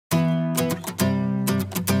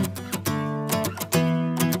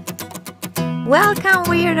Welcome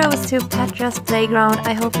weirdos to Petra's playground.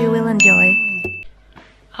 I hope you will enjoy.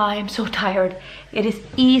 I am so tired. It is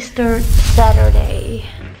Easter Saturday.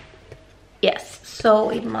 Yes, so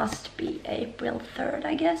it must be April 3rd,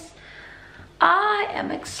 I guess. I am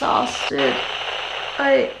exhausted.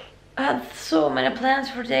 I had so many plans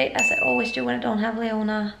for today, as I always do when I don't have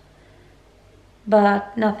Leona.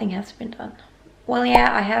 But nothing has been done. Well,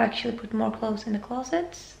 yeah, I have actually put more clothes in the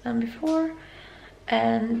closets than before.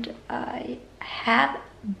 And I have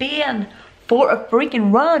been for a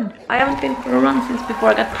freaking run. I haven't been for a run since before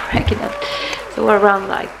I got pregnant. So around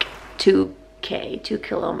like 2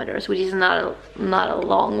 kilometers, which is not a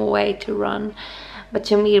long way to run. But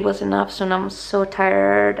to me it was enough, so now I'm so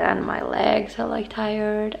tired and my legs are like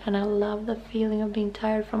tired. And I love the feeling of being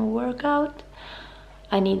tired from a workout.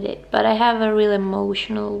 I need it. But I have a real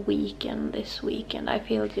emotional weekend this weekend. I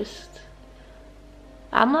feel just...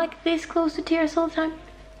 I'm like this close to tears all the time.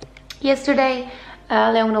 Yesterday,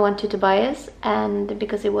 Leona went to Tobias, and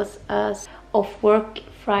because it was off work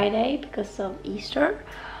Friday because of Easter,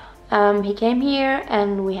 he came here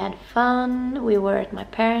and we had fun. We were at my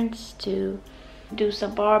parents to do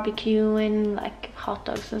some barbecuing, like hot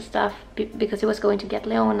dogs and stuff, because he was going to get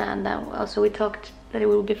Leona, and then also we talked that it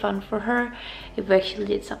would be fun for her if we actually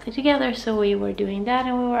did something together. So we were doing that,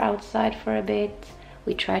 and we were outside for a bit.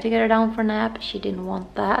 We tried to get her down for a nap. She didn't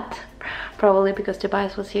want that, probably because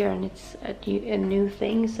Tobias was here and it's a new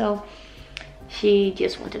thing, so she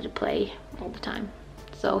just wanted to play all the time.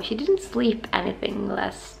 So she didn't sleep anything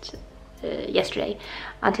yesterday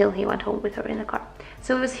until he went home with her in the car.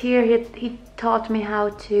 So he was here. He taught me how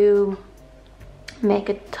to make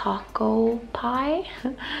a taco pie.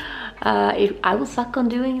 I will suck on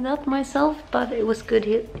doing that myself, but it was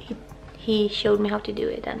good. He showed me how to do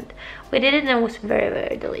it, and we did it, and it was very,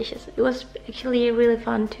 very delicious. It was actually really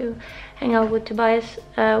fun to hang out with Tobias.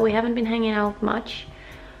 We haven't been hanging out much.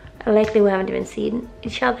 Lately we haven't even seen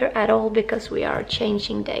each other at all because we are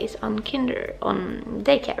changing days on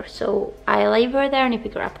daycare. So I leave her there and I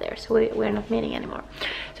pick her up there, so we're not meeting anymore.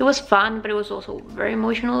 So it was fun, but it was also very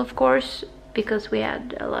emotional, of course, because we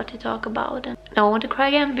had a lot to talk about. And now I want to cry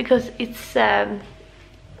again because it's a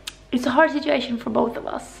hard situation for both of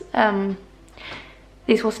us.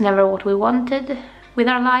 This was never what we wanted with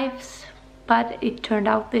our lives, but it turned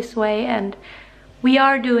out this way, and we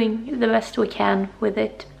are doing the best we can with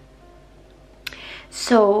it.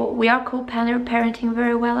 So we are co-parenting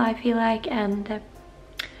very well, I feel like, and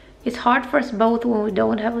it's hard for us both when we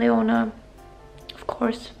don't have Leona, of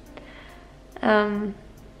course. And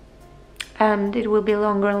it will be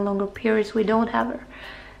longer and longer periods we don't have her.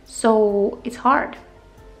 So it's hard.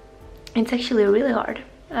 It's actually really hard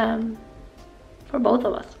for both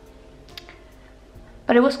of us.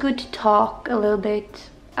 But it was good to talk a little bit.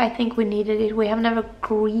 I think we needed it. We have never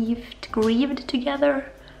grieved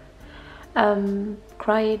together,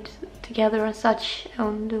 cried together and such,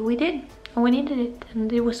 and we did, and we needed it.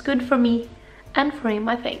 And it was good for me and for him,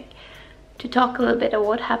 I think, to talk a little bit of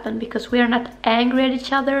what happened, because we are not angry at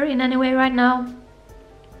each other in any way right now.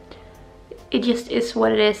 It just is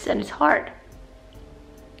what it is, and it's hard.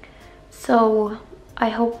 So I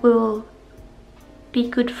hope we'll be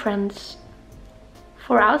good friends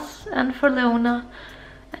for us and for Leona,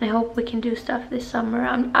 and I hope we can do stuff this summer.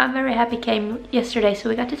 I'm very happy he came yesterday, so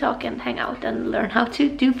we got to talk and hang out and learn how to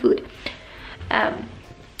do food.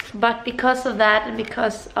 But because of that, and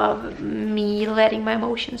because of me letting my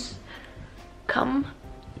emotions come,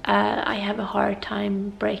 I have a hard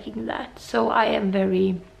time breaking that. So I am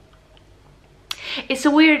very... It's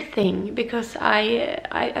a weird thing, because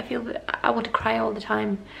I feel that I want to cry all the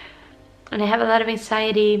time, and I have a lot of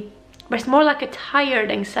anxiety, but it's more like a tired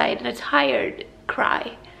anxiety and a tired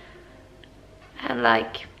cry. And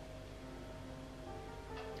like,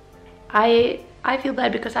 I feel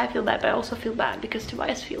bad because I feel bad, but I also feel bad because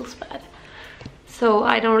Tobias feels bad. So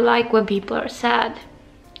I don't like when people are sad.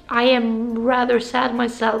 I am rather sad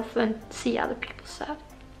myself than see other people sad.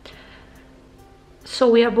 So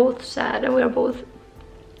we are both sad, and we are both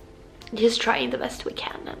just trying the best we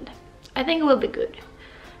can, and I think it will be good.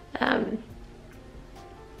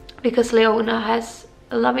 Because Leona has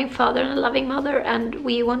a loving father and a loving mother, and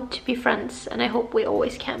we want to be friends, and I hope we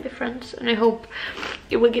always can be friends, and I hope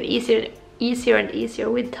it will get easier and easier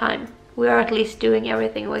with time. We are at least doing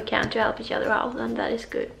everything we can to help each other out, and that is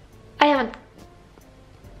good.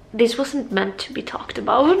 This wasn't meant to be talked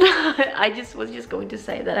about. I was just going to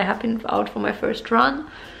say that I have been out for my first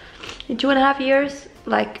run in 2.5 years,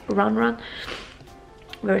 like run.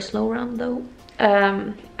 Very slow run though.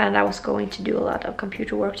 And I was going to do a lot of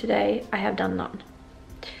computer work today. I have done none.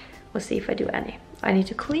 We'll see if I do any. I need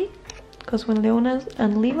to clean, because when Leona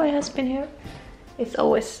and Levi has been here, it's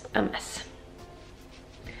always a mess.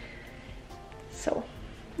 So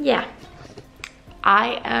yeah,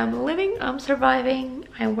 I am living, I'm surviving,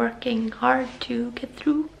 I'm working hard to get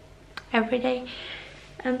through every day.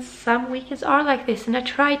 And some weekends are like this, and I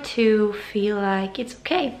try to feel like it's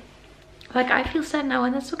okay. Like I feel sad now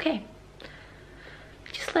and that's okay.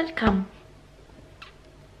 Just let it come.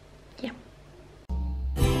 Yeah.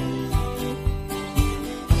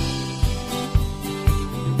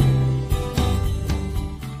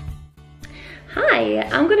 Hi,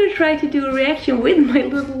 I'm gonna try to do a reaction with my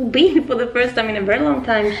little bean for the first time in a very long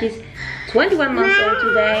time. She's 21 months old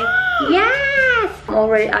today. Yes!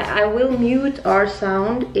 Already, I will mute our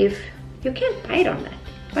sound if you can't bite on that.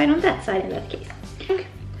 Bite on that side in that case.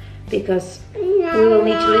 Because we will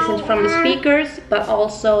need to listen from the speakers, but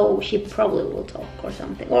also she probably will talk or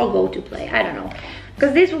something, or go to play, I don't know.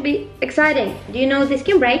 Because this will be exciting. Do you know this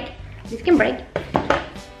can break? This can break.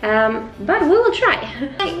 But we will try.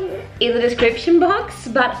 In the description box,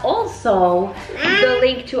 but also the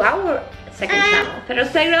link to our second channel, Pedro's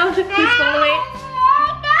Playground. Please follow it.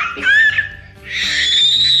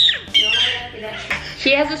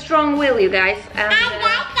 She has a strong will, you guys. And,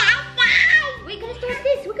 we're gonna start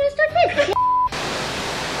this. We're gonna start this.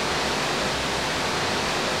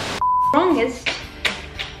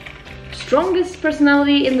 Strongest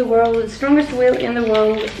personality in the world, strongest will in the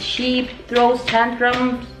world. She throws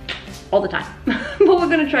tantrums all the time. But we're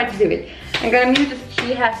gonna try to do it. I'm gonna mute it.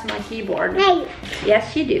 She has my keyboard. Hey.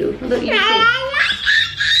 Yes, she do. Look, you see.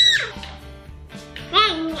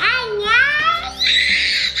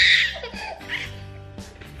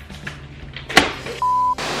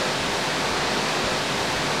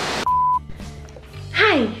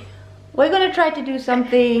 Hi. We're gonna try to do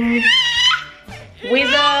something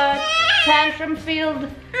with a tantrum-filled 21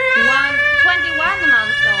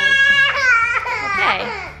 months old. Okay.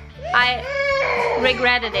 I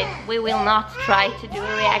regretted it. We will not try to do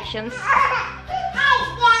reactions.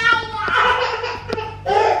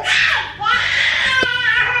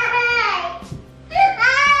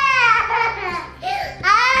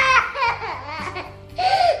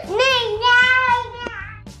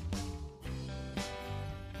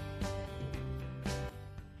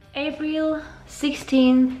 April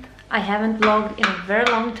 16th. I haven't vlogged in a very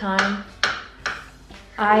long time.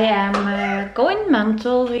 I am going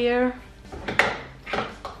mental here.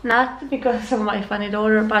 Not because of my funny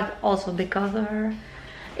daughter, but also because of her.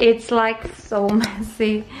 It's like so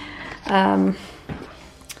messy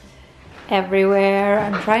everywhere.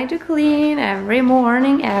 I'm trying to clean every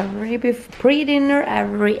morning, every pre-dinner,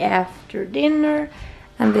 every after dinner,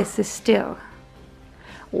 and this is still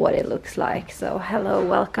what it looks like. So hello,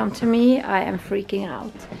 welcome to me. I am freaking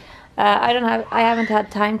out. I haven't had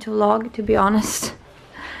time to vlog, to be honest.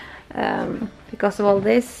 Because of all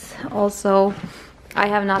this. Also, I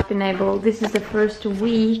have not been able, this is the first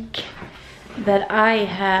week that I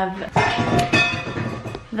have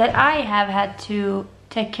had to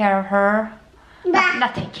take care of her.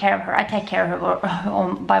 Not take care of her, I take care of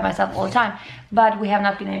her by myself all the time, but we have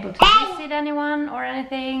not been able to visit anyone or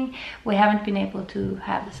anything. We haven't been able to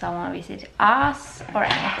have someone visit us or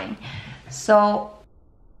anything. So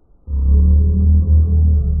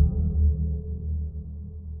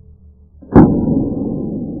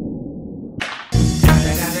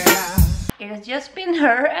it has just been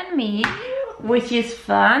her and me, which is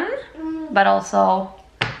fun, but also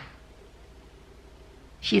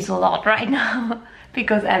she's a lot right now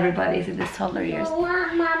because everybody's in this toddler years.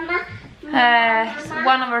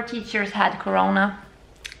 One of our teachers had corona,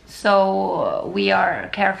 so we are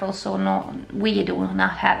careful. So no, we do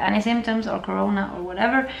not have any symptoms or corona or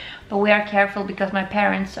whatever, but we are careful because my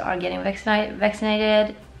parents are getting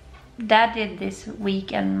vaccinated. Dad did this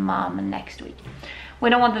week and mom next week. We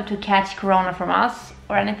don't want them to catch corona from us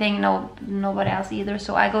or anything. No, nobody else either.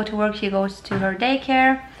 So I go to work, she goes to her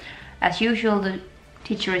daycare. As usual, the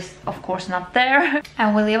teacher is of course not there.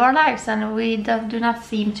 And we live our lives, and we do not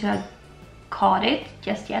seem to have caught it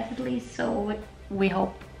just yet, at least. So we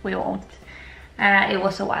hope we won't. It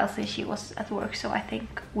was a while since she was at work, so I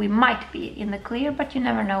think we might be in the clear, but you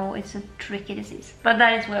never know. It's a tricky disease. But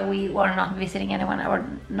that is where we are not visiting anyone, or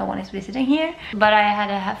no one is visiting here. But I had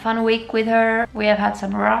a fun week with her. We have had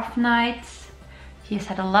some rough nights. She's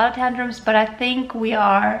had a lot of tantrums, but I think we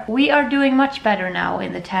are doing much better now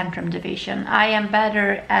in the tantrum division. I am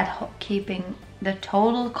better at keeping the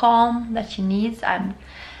total calm that she needs. I'm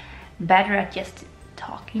better at just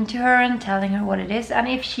talking to her and telling her what it is. And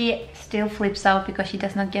if she still flips out because she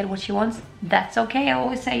does not get what she wants, that's okay. I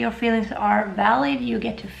always say your feelings are valid. You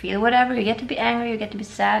get to feel whatever. You get to be angry, you get to be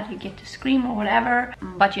sad, you get to scream or whatever,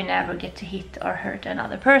 but you never get to hit or hurt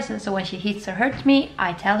another person. So when she hits or hurts me,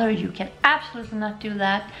 I tell her you can absolutely not do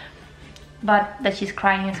that. But that she's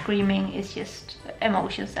crying and screaming is just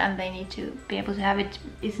emotions, and they need to be able to have it.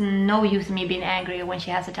 It's no use in me being angry when she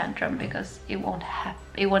has a tantrum, because it won't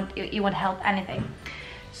help anything.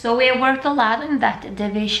 So we have worked a lot in that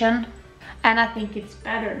division, and I think it's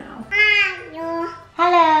better now. Hello.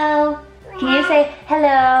 Hello. Can you say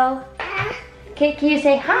hello? Can you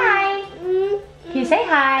say hi? Can you say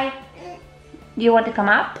hi? Do you want to come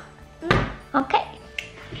up? Okay.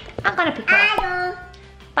 I'm gonna pick her up.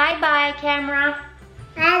 Bye-bye, camera.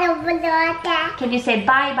 Can you say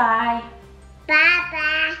bye-bye?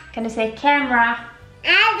 Bye-bye. Can you say camera?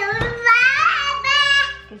 Can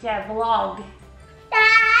you say vlog?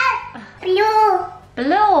 Blue.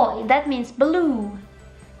 Blue. That means blue.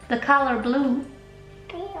 The color blue.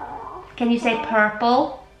 Can you say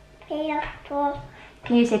purple? Purple.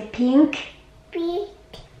 Can you say pink? Pink.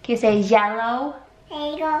 Can you say yellow?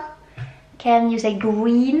 Yellow. Can you say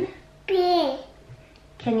green? Green.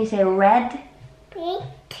 Can you say red? Pink.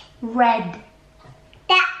 Red.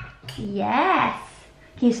 That. Yes.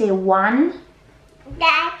 Can you say 1?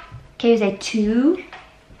 That. Can you say 2?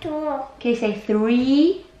 2. Can you say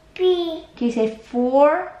 3? 3. Can you say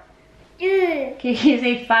 4? 2. Can you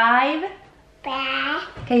say 5? 5.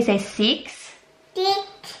 Can you say 6? 6.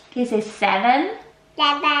 Can you say 7?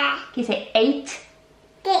 7. Can you say 8?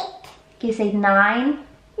 8. Can you say 9?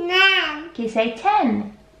 9. Can you say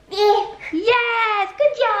 10? Yes,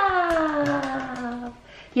 good job.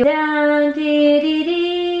 You down dee dee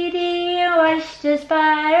dee dee, watch the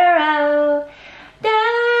spider out. Da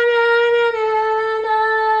da da da da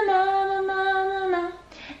da da da.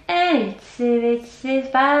 And it's a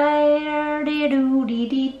spider dee doo dee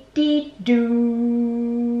dee dee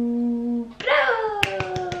doo.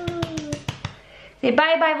 Say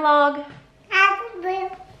bye bye vlog.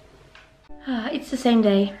 It's the same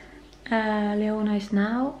day. Leona is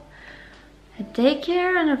now at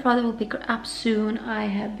daycare and her father will pick her up soon. I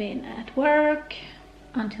have been at work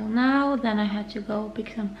until now. Then I had to go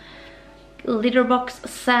pick some litter box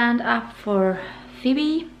sand up for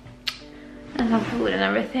Phoebe and some food and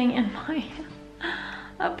everything. And my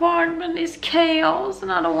apartment is chaos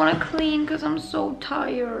and I don't want to clean because I'm so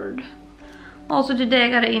tired. Also today I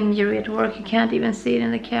got an injury at work. You can't even see it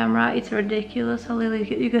in the camera. It's ridiculous how little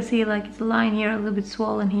you can see, like it's a line here, a little bit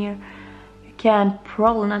swollen here. You can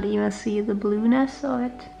probably not even see the blueness of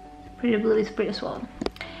it. Pretty blue, it's pretty swollen.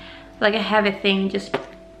 Like a heavy thing just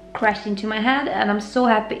crashed into my head, and I'm so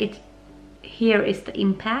happy here is the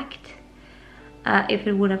impact. If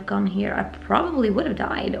it would have gone here, I probably would have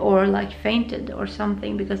died or like fainted or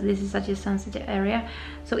something, because this is such a sensitive area.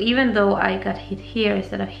 So even though I got hit here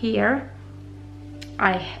instead of here,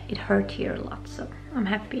 it hurt here a lot, so I'm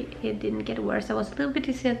happy it didn't get worse. I was a little bit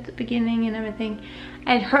dizzy at the beginning and everything.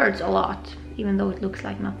 And it hurts a lot, even though it looks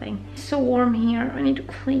like nothing. It's so warm here, I need to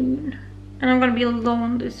clean. And I'm gonna be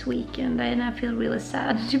alone this weekend and I feel really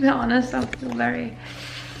sad, to be honest. I feel very,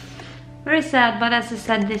 very sad, but as I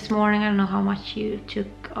said this morning, I don't know how much you took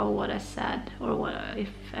of what I said, or what, if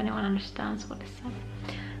anyone understands what I said.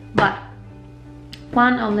 But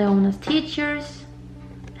one of Leona's teachers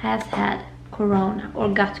has had corona, or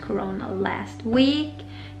got corona last week.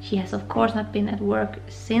 She has of course not been at work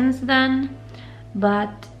since then,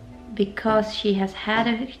 but because she has had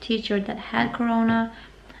a teacher that had corona,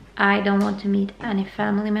 I don't want to meet any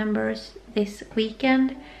family members this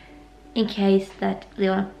weekend in case that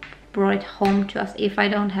Leona brought it home to us. If I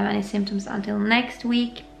don't have any symptoms until next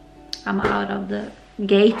week, I'm out of the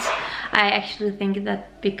gate. I actually think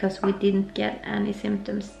that because we didn't get any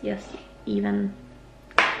symptoms, even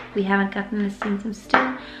we haven't gotten any symptoms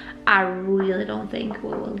still, I really don't think we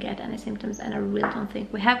will get any symptoms, and I really don't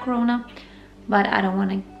think we have corona. But I don't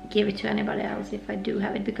want to give it to anybody else if I do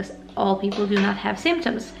have it, because all people do not have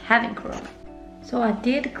symptoms having corona. So I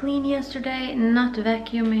did clean yesterday, not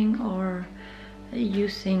vacuuming or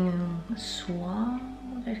using swab,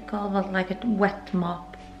 what is it called, but like a wet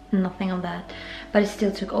mop, nothing of that. But it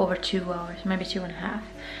still took over 2 hours, maybe 2.5.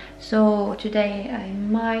 So today I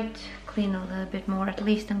might clean a little bit more. At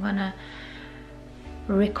least I'm gonna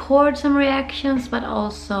record some reactions, but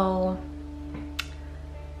also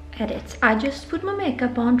edit. I just put my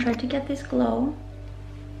makeup on, try to get this glow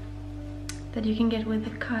that you can get with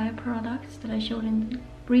the Kaya products that I showed in the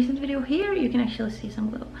recent video. Here you can actually see some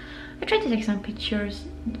glow. I tried to take some pictures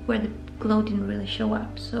where the glow didn't really show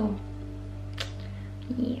up, so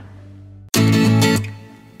yeah.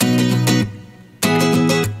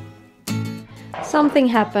 Something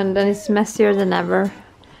happened and it's messier than ever.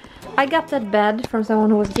 I got that bed from someone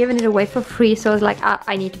who was giving it away for free, so I was like,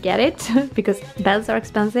 I need to get it because beds are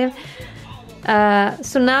expensive.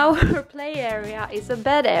 So now her play area is a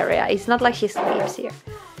bed area. It's not like she sleeps here,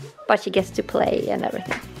 but she gets to play and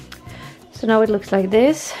everything. So now it looks like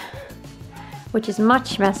this, which is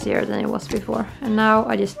much messier than it was before. And now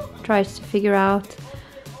I just try to figure out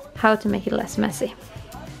how to make it less messy.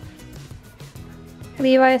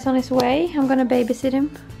 Levi is on his way. I'm gonna babysit him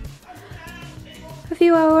a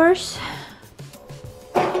few hours.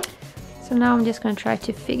 So now I'm just gonna try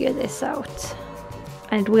to figure this out.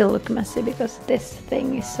 And it will look messy because this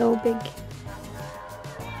thing is so big.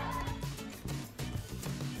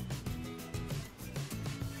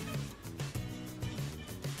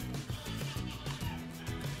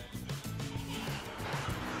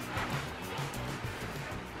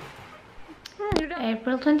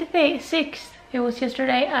 April 26th. It was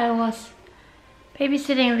yesterday. I was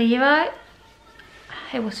babysitting Levi.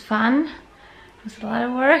 It was fun. It was a lot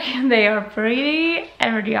of work. They are pretty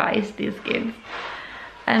energized, these kids.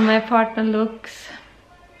 And my apartment looks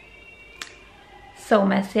so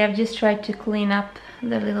messy. I've just tried to clean up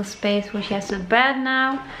the little space where she has a bed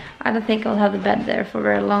now. I don't think I'll have the bed there for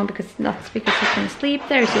very long because it's not because she can sleep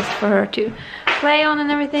there. It's just for her to play on and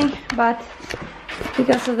everything. But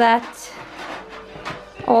because of that,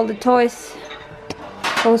 all the toys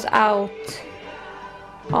goes out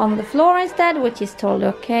on the floor instead, which is totally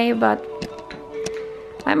okay. But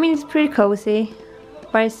I mean, it's pretty cozy,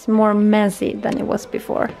 but it's more messy than it was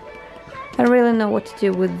before. I don't really know what to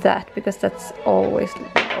do with that because that's always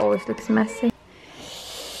looks messy.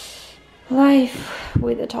 Life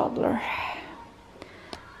with a toddler.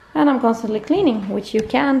 And I'm constantly cleaning, which you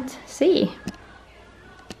can't see.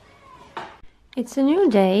 It's a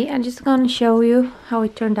new day. I'm just gonna show you how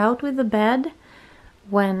it turned out with the bed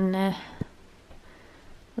when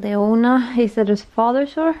Leona is at his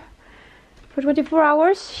father's for 24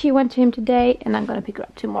 hours. She went to him today and I'm gonna pick her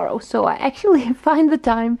up tomorrow. So I actually find the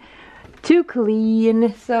time to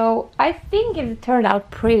clean. So I think it turned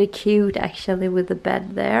out pretty cute actually with the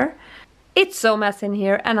bed there. It's so messy in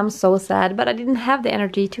here and I'm so sad, but I didn't have the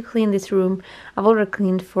energy to clean this room. I've already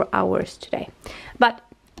cleaned for hours today. But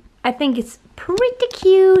I think it's pretty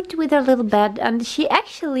cute with her little bed, and she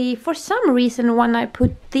actually, for some reason, when I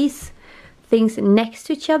put these things next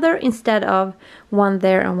to each other instead of one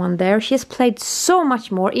there and one there, she has played so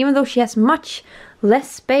much more. Even though she has much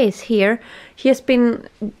less space here, she has been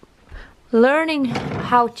learning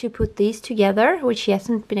how to put these together, which she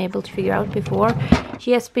hasn't been able to figure out before.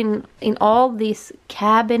 She has been in all these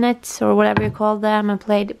cabinets or whatever you call them and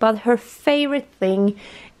played, but her favorite thing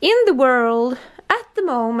in the world at the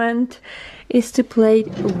moment is to play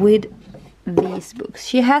with these books.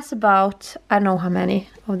 She has about, I don't know how many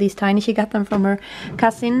of these tiny. She got them from her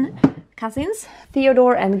cousins,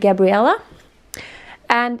 Theodore and Gabriella.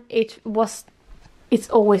 And it's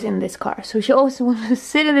always in this car. So she always wants to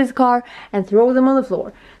sit in this car and throw them on the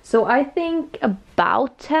floor. So I think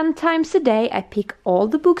about 10 times a day I pick all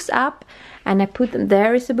the books up and I put them,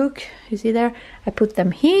 there is a book, you see there? I put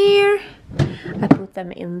them here, I put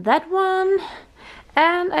them in that one,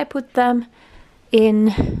 and I put them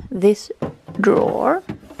in this drawer.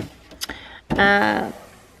 I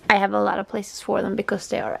have a lot of places for them because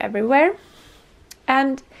they are everywhere.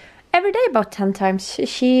 And every day about 10 times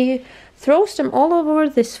she throws them all over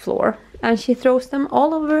this floor, and she throws them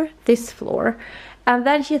all over this floor, and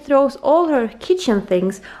then she throws all her kitchen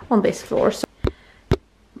things on this floor. So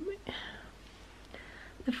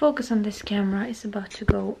the focus on this camera is about to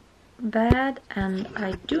go bad and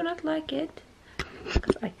I do not like it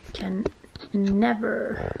because I can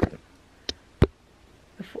never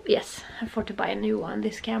afford to buy a new one.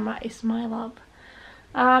 This camera is my love.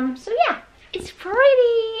 So yeah, it's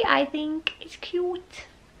pretty. I think it's cute.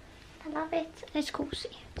 I love it. And it's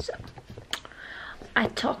cozy. So I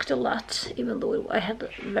talked a lot, even though I had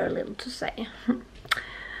very little to say.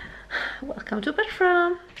 Welcome to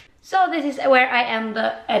Petra. So this is where I end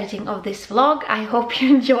the editing of this vlog. I hope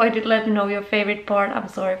you enjoyed it. Let me know your favorite part. I'm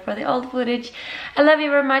sorry for the old footage. I love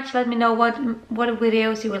you very much. Let me know what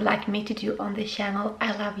videos you would like me to do on this channel.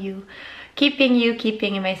 I love you. Keep being you, keep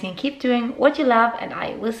being amazing, keep doing what you love, and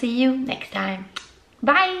I will see you next time.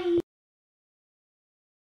 Bye!